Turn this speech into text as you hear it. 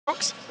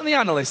on the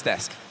analyst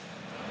desk.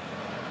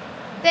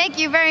 Thank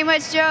you very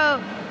much,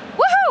 Joe.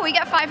 Woohoo! We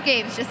got 5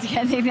 games just to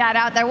get that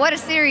out there. What a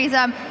series.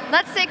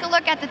 Let's take a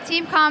look at the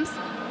team comps.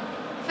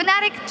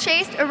 Fnatic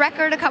chased a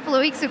record a couple of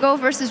weeks ago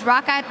versus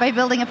ROCCAT by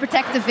building a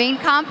protective Vayne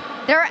comp.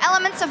 There are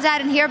elements of that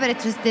in here, but it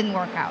just didn't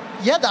work out.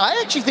 Yeah, I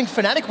actually think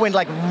Fnatic went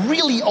like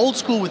really old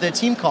school with their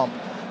team comp.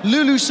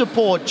 Lulu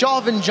support,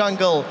 Jarvan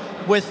jungle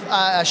with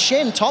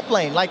Shen top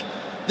lane. Like,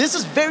 this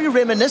is very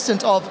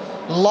reminiscent of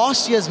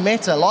last year's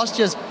meta, last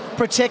year's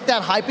protect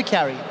that hyper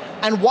carry.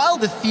 And while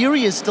the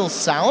theory is still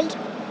sound,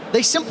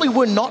 they simply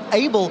were not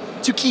able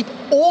to keep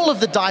all of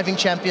the diving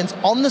champions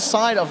on the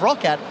side of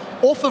ROCCAT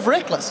off of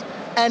Reckless.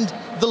 And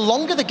the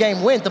longer the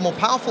game went, the more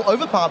powerful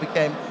Overpower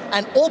became,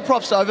 and all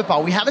props to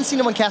Overpower. We haven't seen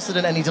him on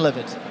Kassadin, and he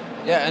delivered.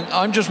 Yeah, and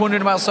I'm just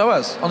wondering about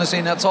Soaz, honestly,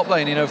 in that top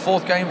lane. You know,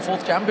 4th game,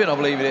 4th champion, I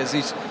believe it is.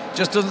 He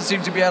just doesn't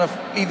seem to be able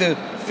to either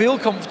feel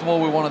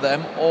comfortable with one of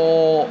them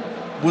or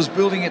was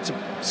building it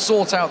to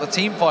sort out the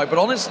team fight. But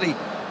honestly,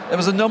 there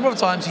was a number of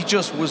times he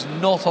just was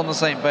not on the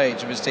same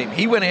page of his team.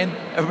 He went in,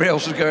 everybody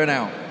else was going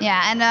out.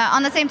 Yeah, and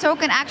on the same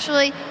token,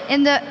 actually,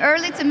 in the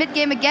early to mid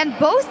game again,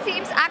 both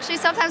teams actually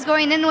sometimes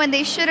going in when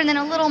they shouldn't, and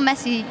a little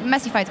messy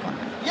fights going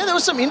on. Yeah, there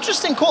was some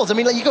interesting calls. I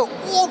mean, like, you go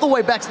all the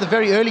way back to the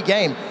very early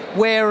game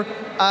where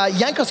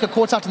Jankos got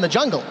caught out in the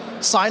jungle.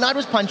 Cyanide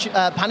was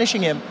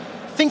punishing him.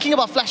 Thinking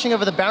about flashing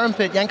over the Baron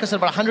pit, Jankos had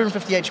about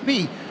 150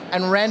 HP,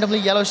 and randomly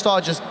Yellow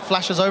Star just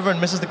flashes over and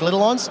misses the glitter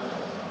lance.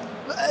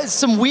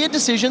 Some weird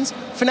decisions.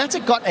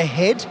 Fnatic got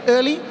ahead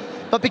early,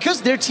 but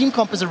because their team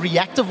comp is a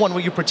reactive one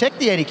where you protect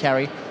the AD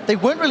carry, they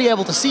weren't really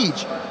able to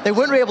siege. They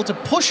weren't really able to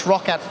push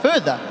ROCCAT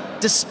further,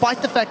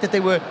 despite the fact that they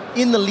were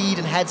in the lead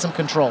and had some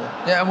control.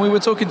 Yeah, and we were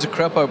talking to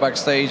Crepo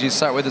backstage. He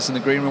sat with us in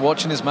the green room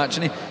watching this match,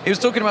 and he was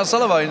talking about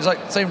Sullivan, and he's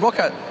like saying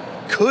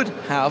ROCCAT could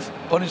have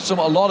punished them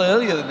a lot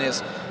earlier than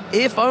this.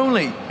 If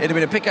only it had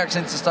been a pickaxe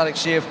into static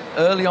shift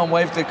early on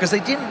wave clear, because they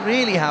didn't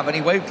really have any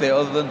wave clear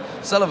other than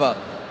Sullivan.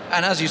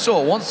 And as you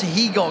saw, once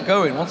he got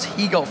going, once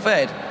he got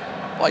fed,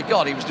 my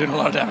God, he was doing a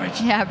lot of damage.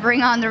 Yeah,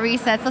 bring on the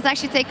resets. Let's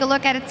actually take a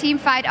look at a team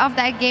fight of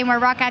that game where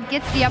ROCCAT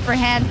gets the upper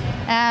hand,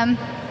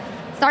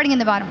 starting in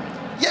the bottom.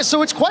 Yeah,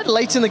 so it's quite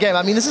late in the game.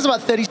 I mean, this is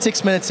about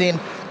 36 minutes in.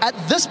 At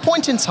this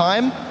point in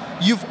time,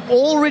 you've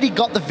already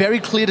got the very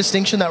clear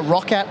distinction that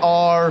ROCCAT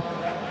are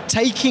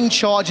taking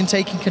charge and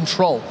taking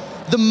control.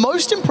 The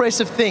most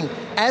impressive thing,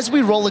 as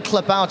we roll the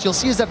clip out, you'll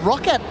see is that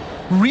ROCCAT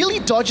really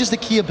dodges the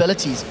key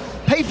abilities.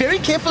 Pay very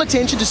careful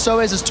attention to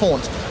Soaz's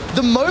taunt.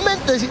 The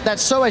moment that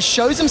Soaz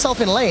shows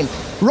himself in lane,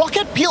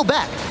 ROCCAT peel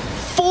back.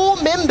 4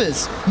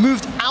 members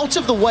moved out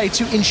of the way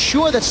to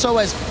ensure that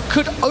Soaz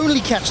could only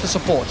catch the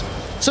support.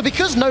 So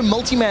because no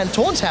multi-man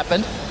taunts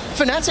happened,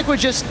 Fnatic were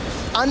just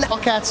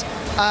ROCCAT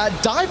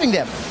diving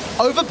them.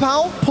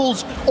 Overpower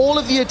pulls all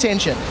of the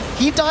attention.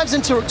 He dives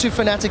into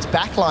Fnatic's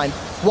backline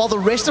while the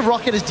rest of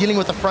ROCCAT is dealing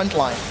with the front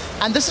line.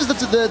 And this is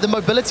the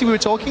mobility we were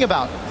talking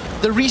about.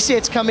 The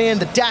resets come in,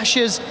 the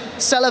dashes,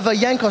 Seleva,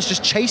 Jankos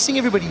just chasing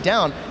everybody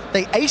down.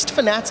 They aced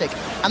Fnatic,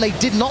 and they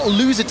did not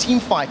lose a team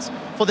fight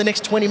for the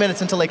next 20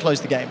 minutes until they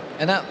closed the game.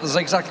 And that was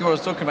exactly what I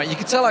was talking about. You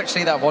could tell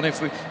actually that one,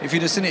 if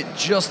you'd have seen it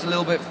just a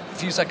little bit, a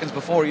few seconds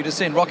before, you'd have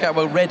seen ROCCAT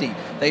were ready.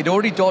 They'd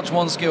already dodged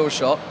one skill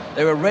shot.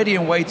 They were ready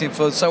and waiting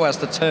for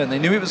Soaz to turn. They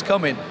knew it was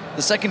coming.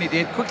 The second it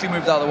did, quickly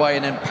moved out of the way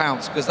and then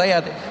pounced, because they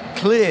had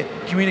clear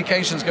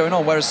communications going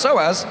on. Whereas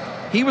Soaz,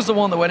 he was the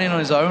one that went in on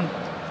his own.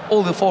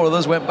 All the 4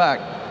 others went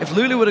back. If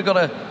Lulu would have got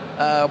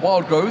a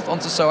wild growth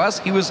onto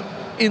Soaz, he was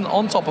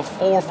on top of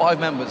 4 or 5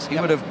 members. He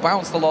would have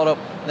bounced a lot up,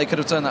 and they could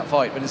have turned that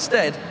fight. But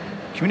instead,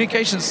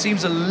 communication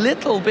seems a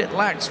little bit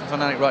lax for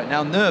Fnatic right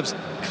now. Nerves,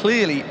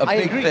 clearly a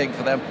big thing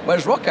for them.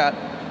 Whereas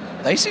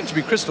ROCCAT, they seem to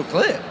be crystal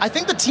clear. I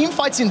think the team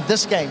fights in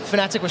this game,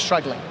 Fnatic was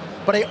struggling.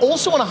 But I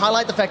also want to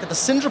highlight the fact that the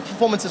Syndra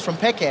performances from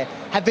Peke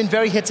have been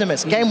very hit and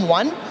miss. Game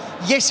 1,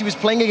 yes, he was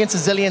playing against a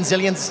Zillion.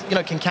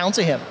 Zillions, can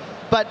counter him.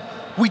 But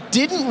we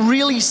didn't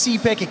really see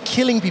Peke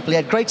killing people. He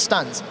had great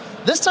stuns.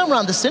 This time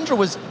around, the Syndra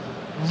was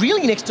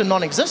really next to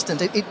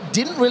non-existent. It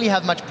didn't really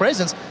have much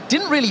presence,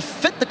 didn't really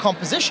fit the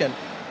composition.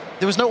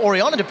 There was no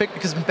Orianna to pick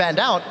because it's been banned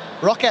out.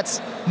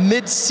 ROCCAT's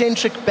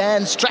mid-centric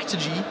ban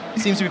strategy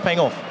seems to be paying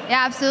off.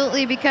 Yeah,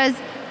 absolutely, because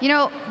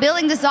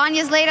building the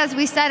Zhonya's late, as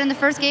we said in the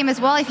first game as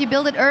well, if you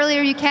build it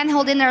earlier, you can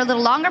hold in there a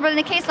little longer, but in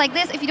a case like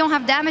this, if you don't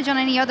have damage on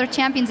any other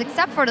champions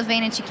except for the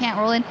Vayne and she can't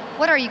roll in,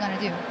 what are you going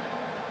to do?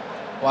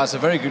 Well, that's a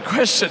very good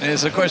question.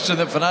 It's a question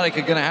that Fnatic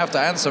are going to have to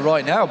answer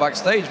right now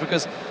backstage,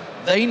 because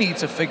they need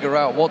to figure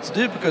out what to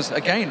do, because,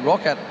 again,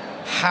 ROCCAT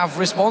have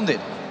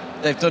responded.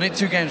 They've done it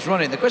 2 games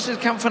running. The question is,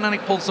 can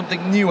Fnatic pull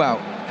something new out?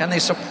 Can they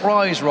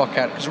surprise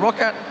ROCCAT? Because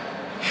ROCCAT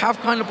have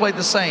kind of played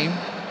the same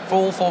for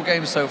all 4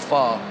 games so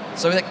far.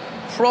 So they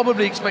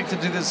probably expect to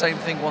do the same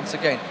thing once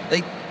again.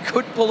 They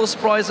could pull a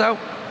surprise out.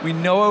 We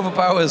know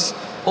Overpower's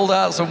pulled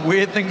out some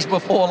weird things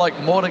before, like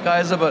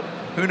Mordekaiser, but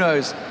who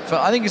knows?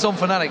 I think it's on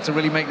Fnatic to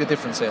really make the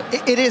difference here.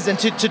 It is, and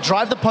to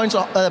drive the point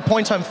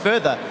home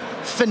further,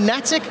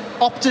 Fnatic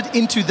opted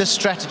into this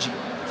strategy.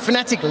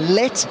 Fnatic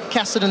let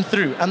Kassadin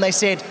through, and they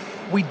said,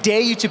 we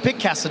dare you to pick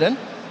Kassadin,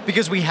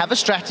 because we have a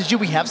strategy,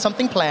 we have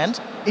something planned.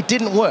 It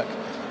didn't work.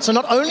 So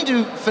not only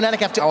do Fnatic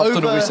have to How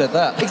often have we said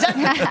that?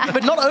 Exactly.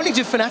 But not only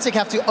do Fnatic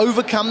have to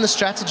overcome the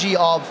strategy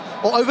of,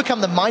 or overcome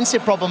the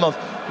mindset problem of,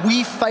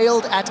 we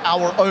failed at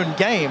our own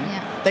game,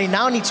 they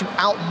now need to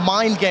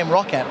out-mind game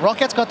ROCCAT.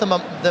 ROCCAT's got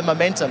the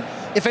momentum.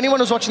 If anyone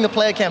was watching the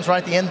player cams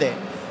right at the end there,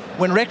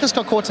 when Reckless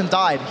got caught and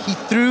died, he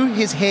threw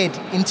his head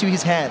into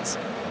his hands.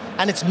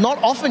 And it's not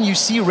often you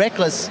see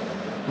Reckless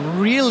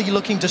really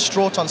looking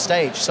distraught on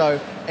stage. So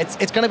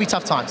it's going to be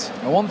tough times.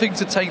 And one thing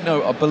to take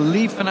note, I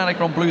believe Fnatic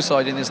are on blue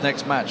side in this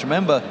next match.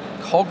 Remember,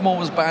 Kog'Maw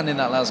was banned in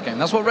that last game.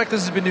 That's what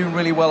Reckless has been doing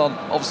really well on,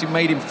 obviously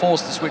made him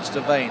forced to switch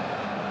to Vayne.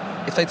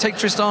 If they take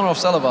Tristana off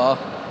Celavar,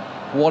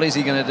 what is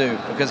he going to do?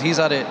 Because he's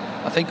had it,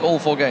 I think, all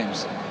 4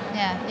 games.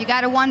 Yeah, you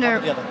got to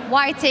wonder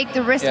why take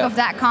the risk of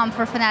that comp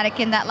for Fnatic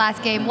in that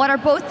last game. What are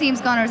both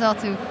teams going to result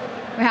to?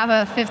 We have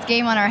a 5th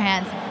game on our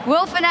hands.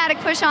 Will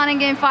Fnatic push on in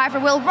Game 5, or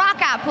will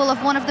ROCCAT pull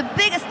off one of the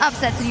biggest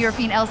upsets in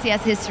European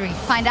LCS history?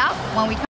 Find out when we come.